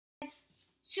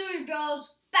Super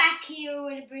Bros back here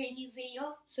with a brand new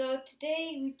video. So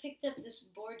today we picked up this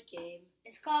board game.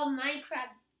 It's called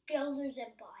Minecraft Builders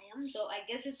and Biomes. So I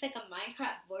guess it's like a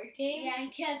Minecraft board game. Yeah, I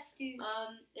guess, dude.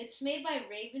 It's made by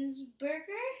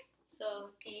Ravensburger. So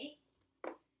Okay.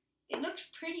 it looks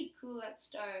pretty cool at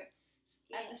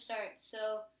the start.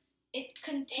 So it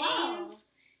contains Wow.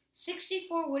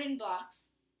 64 wooden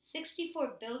blocks,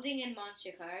 64 building and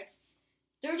monster cards,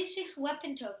 36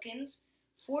 weapon tokens,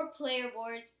 4 player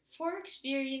boards, 4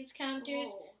 experience counters,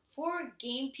 Whoa. 4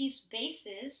 game piece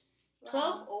bases,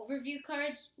 12 overview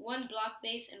cards, 1 block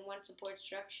base, and 1 support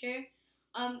structure.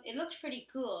 It looks pretty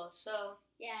cool. So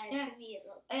Yeah, Yeah. to me it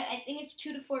looks. I think it's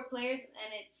 2 to 4 players,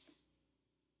 and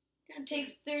it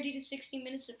takes 30 to 60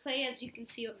 minutes to play. As you can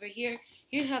see over here,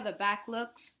 here's how the back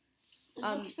looks. It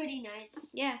looks pretty nice.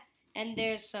 Yeah, and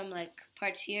there's some like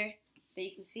parts here that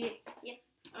you can see. Yep.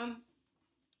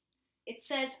 It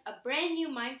says a brand new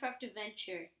Minecraft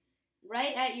adventure,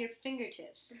 right at your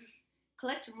fingertips.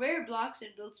 Collect rare blocks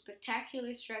and build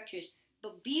spectacular structures,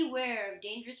 but beware of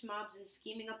dangerous mobs and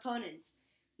scheming opponents.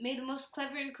 May the most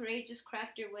clever and courageous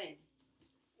crafter win.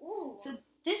 Ooh. So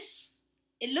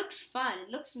it looks fun. It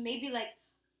looks maybe like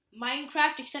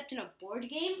Minecraft except in a board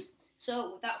game.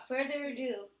 So without further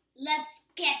ado, Let's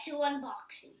get to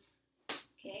unboxing.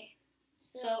 okay.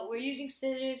 So we're using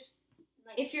scissors.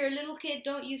 like, If you're a little kid,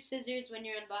 don't use scissors when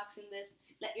you're unboxing this.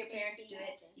 Let your Same parents thing do it.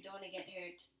 happened. You don't want to get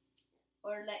hurt.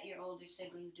 Or let your older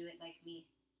siblings do it like me.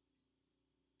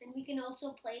 and we can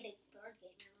also play the board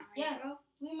game. Am I right, Yeah. bro?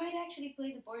 We might actually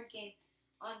play the board game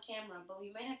on camera, but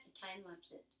we might have to time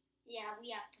lapse it. Yeah, we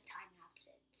have to time lapse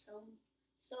it.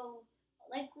 So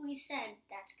like we said,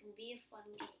 that's gonna be a fun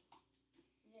game.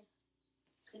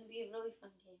 It's going to be a really fun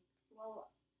game. Well,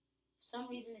 For some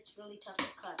reason, it's really tough to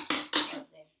cut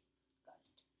out there. Got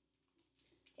it.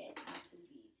 Okay, that's going to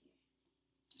be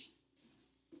easier.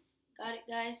 Got it,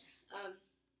 guys.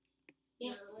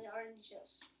 Yeah. no, we are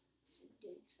just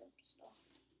doing some stuff.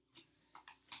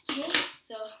 Okay,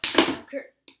 so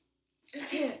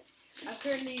I'm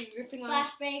currently ripping on.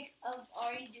 Flashback of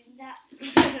already doing that.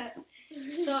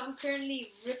 So I'm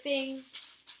currently ripping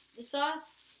this off.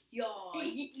 Yo,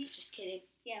 just kidding.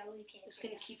 Yeah, we can. Just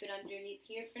gonna keep it underneath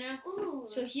here for now. Ooh.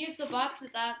 So here's the box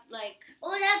without like.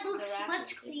 Oh, that looks wrap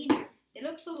much and cleaner. It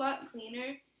looks a lot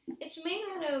cleaner. It's made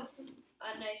out of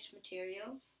a nice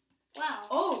material. Wow.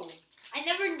 Oh, I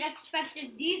never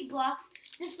expected these blocks.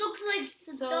 This looks like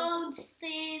stone,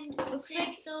 sand, looks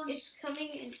like sandstone. it's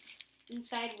coming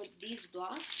inside with these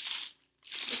blocks.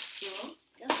 It's cool.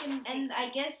 And I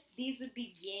guess these would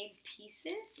be game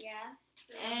pieces. yeah.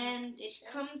 And it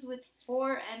comes with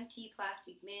 4 empty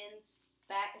plastic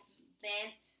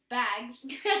bags.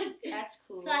 That's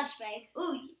cool. Flashback.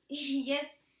 Ooh,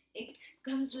 yes, it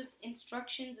comes with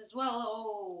instructions as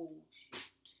well.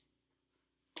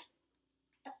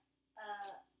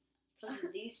 Oh, comes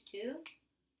with these too.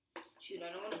 Shoot,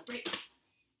 I don't want to break.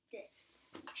 This.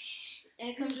 And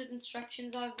it comes with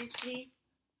instructions, obviously.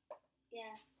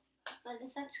 Yeah. But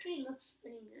this actually looks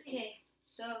pretty nice. Okay,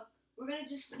 so we're gonna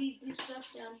just leave this stuff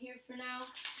down here for now.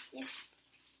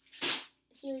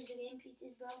 Here's the game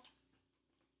pieces, bro.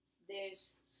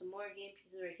 There's some more game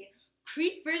pieces right here.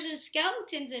 Creepers and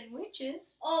skeletons and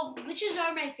witches. Oh, witches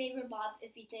are my favorite mob,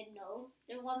 if you didn't know.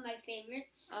 They're one of my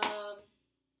favorites.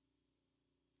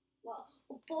 Well,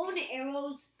 bow and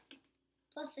arrows,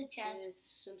 plus the chest. There's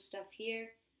some stuff here.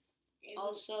 There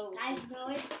Also, guys know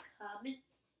it. Comment.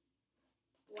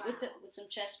 Wow. with some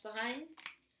chest behind.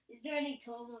 Is there any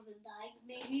totem of undying?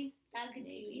 Maybe that could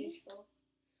Maybe. be useful.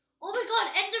 Oh my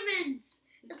God, Endermans!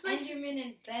 That's my Enderman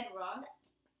and Bedrock.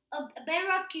 a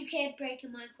bedrock you can't break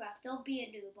in Minecraft. Don't be a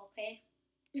noob, okay?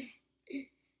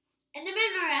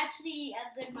 Endermen are actually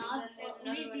a good mob. then there's Or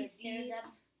another one maybe of scare these.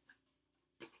 them.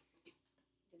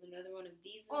 There's another one of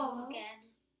these as Oh, well. again.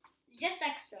 Just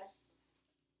extras.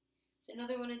 There's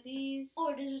another one of these.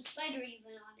 Oh, there's a spider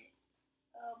even on it.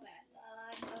 Oh my God.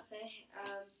 Okay.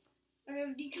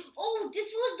 Oh,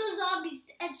 this was the zombies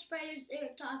and spiders they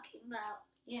were talking about.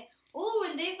 Oh,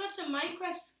 and they've got some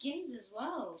Minecraft skins as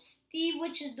well. Steve,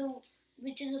 which is the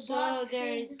So box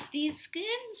there's skin. these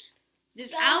skins.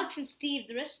 There's Skele- Alex and Steve.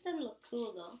 The rest of them look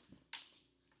cool though.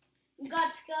 We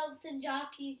got skeleton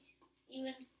jockeys,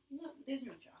 even No, there's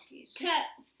no jockeys. cat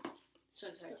This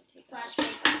one's hard to take out.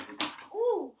 flashback.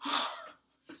 Ooh,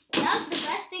 that was the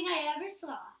best thing I ever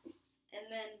saw. And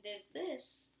then there's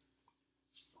this,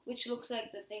 which looks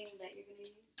like the thing that you're gonna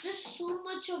use. There's so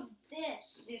much of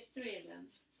this, There's 3 of them.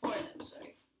 4 of them,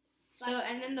 sorry. So,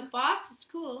 and then the box, it's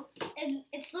cool. and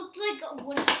it looks like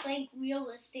what it's like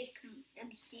realistic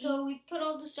MC. So we put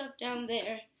all the stuff down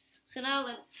there. So now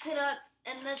let's sit up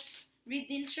and let's read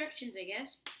the instructions, I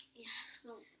guess.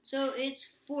 Yeah. So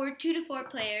it's for 2 to 4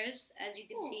 players, as you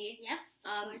can Cool. see, Yep.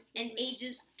 and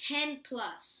ages 10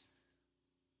 plus.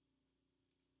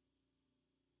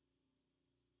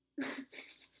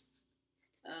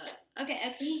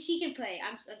 Okay, he can play.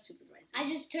 I'm supervising. I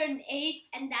just turned 8,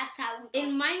 and that's how we.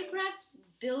 In Minecraft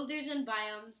Builders and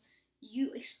Biomes,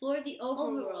 you explore the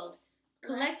overworld,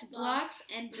 collect blocks,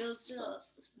 and build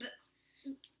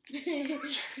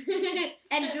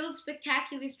and build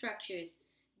spectacular structures.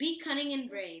 Be cunning and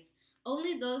brave.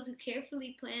 Only those who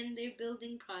carefully plan their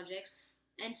building projects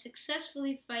and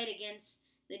successfully fight against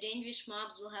the dangerous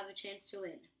mobs will have a chance to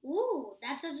win. Ooh,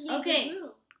 that's a Okay. good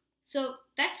rule. So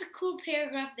that's a cool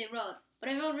paragraph they wrote, but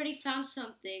I've already found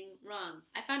something wrong.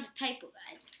 I found a typo,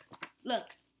 guys.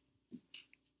 Look.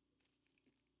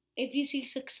 If you see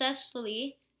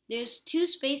successfully, there's 2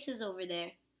 spaces over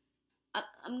there.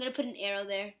 I'm going to put an arrow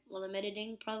there while I'm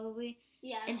editing, probably,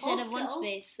 Yeah. instead of 1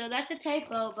 space. So that's a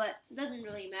typo, but it doesn't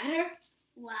really matter.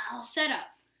 Wow.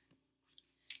 Setup.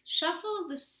 Shuffle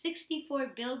the 64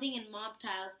 building and mob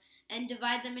tiles and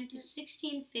divide them into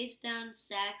 16 face-down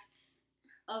stacks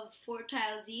of 4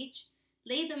 tiles each.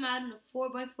 Lay them out in a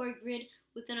 4x4 grid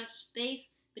with enough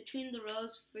space between the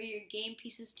rows for your game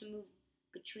pieces to move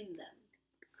between them.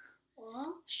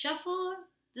 Oh. Shuffle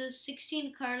the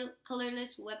 16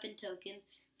 colorless weapon tokens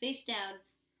face down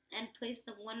and place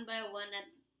them one by one at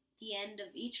the end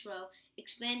of each row,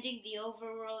 expanding the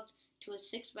overworld to a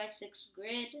 6x6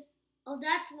 grid. Oh,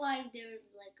 that's why there's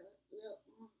like a little.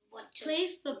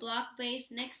 Place the block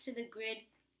base next to the grid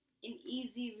in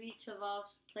easy reach of all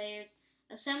players.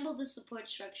 Assemble the support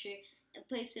structure and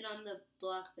place it on the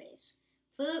block base.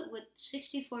 Fill it with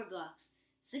 64 blocks.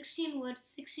 16 wood,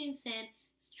 16 sand,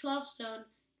 12 stone,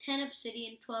 10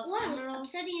 obsidian, 12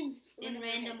 emeralds in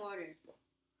random order.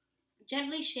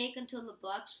 Gently shake until the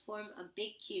blocks form a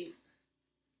big cube.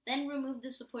 Then remove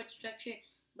the support structure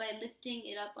by lifting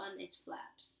it up on its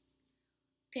flaps.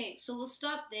 Okay, so we'll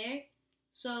stop there.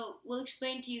 So we'll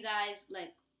explain to you guys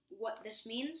like what this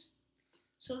means.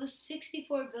 So the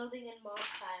 64 building and mob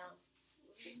tiles.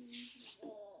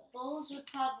 Those would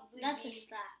probably That's be, a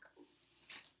stack.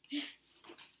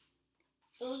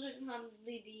 Those would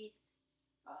probably be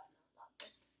no, not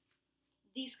this.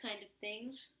 These kind of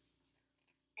things.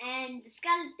 And the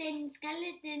skeleton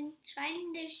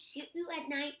trying to shoot you at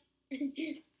night.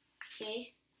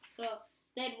 Okay, so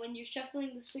then when you're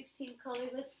shuffling the 16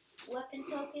 colorless weapon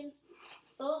tokens,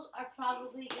 those are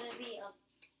probably going to be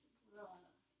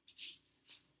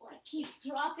I keep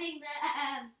dropping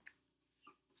them.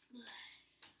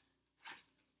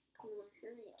 Come on,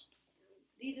 hurry up.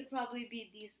 These would probably be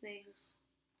these things.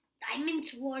 Diamond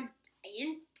sword,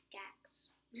 iron pickaxe.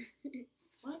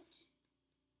 What?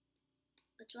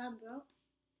 What's wrong, bro?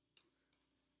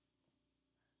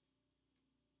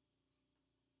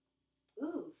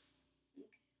 Oof.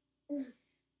 Okay.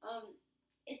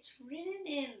 It's written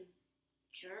in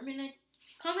German.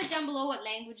 Comment down below what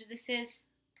language this is.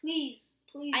 Please.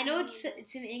 I know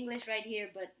it's in English right here,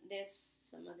 but there's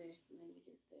some other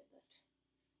languages there that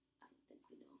I don't think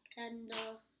we know. And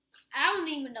I don't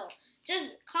even know.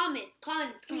 Just comment,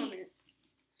 please.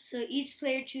 So each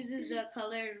player chooses a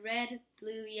color: red,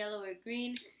 blue, yellow, or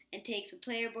green, and takes a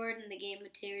player board and the game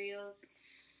materials.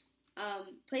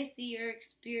 Place your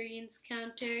experience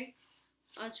counter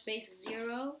on space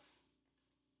 0.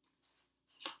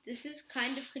 This is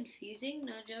kind of confusing,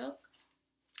 no joke,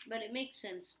 but it makes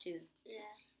sense too.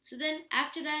 Yeah. So then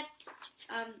after that,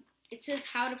 it says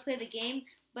how to play the game,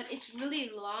 but it's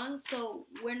really long, so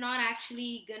we're not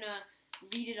actually gonna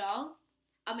read it all.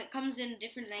 It comes in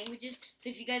different languages, so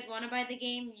if you guys want to buy the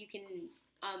game, you can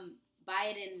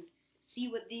buy it and see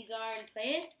what these are and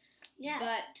play it. Yeah.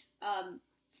 But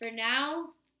for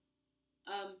now,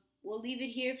 we'll leave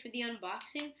it here for the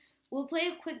unboxing. We'll play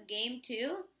a quick game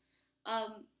too,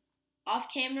 off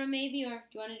camera maybe, or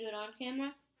do you want to do it on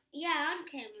camera? Yeah, on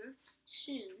camera.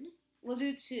 Soon. We'll do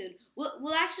it soon.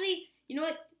 We'll actually, you know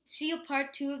what, see a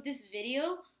part 2 of this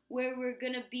video where we're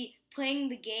going to be playing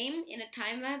the game in a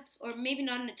time-lapse, or maybe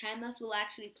not in a time-lapse, we'll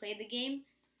actually play the game.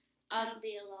 It'll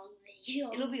be a long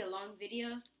video. It'll be a long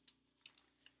video.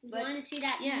 If you want to see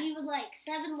that, yeah. leave a like.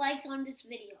 7 likes on this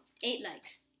video. 8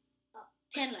 likes. Oh.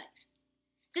 10 likes.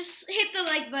 Just hit the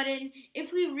like button.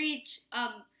 If we reach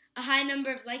a high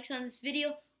number of likes on this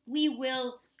video, we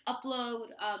will upload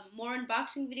more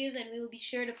unboxing videos, and we will be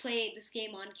sure to play this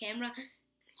game on camera.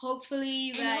 Hopefully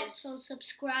you guys... And also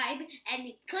subscribe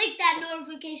and click that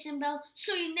notification bell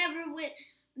so you never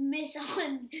miss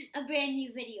on a brand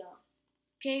new video.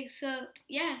 Okay, so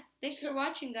yeah, thanks for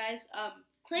watching, guys.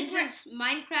 Click this is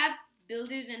Minecraft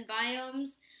Builders and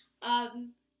Biomes.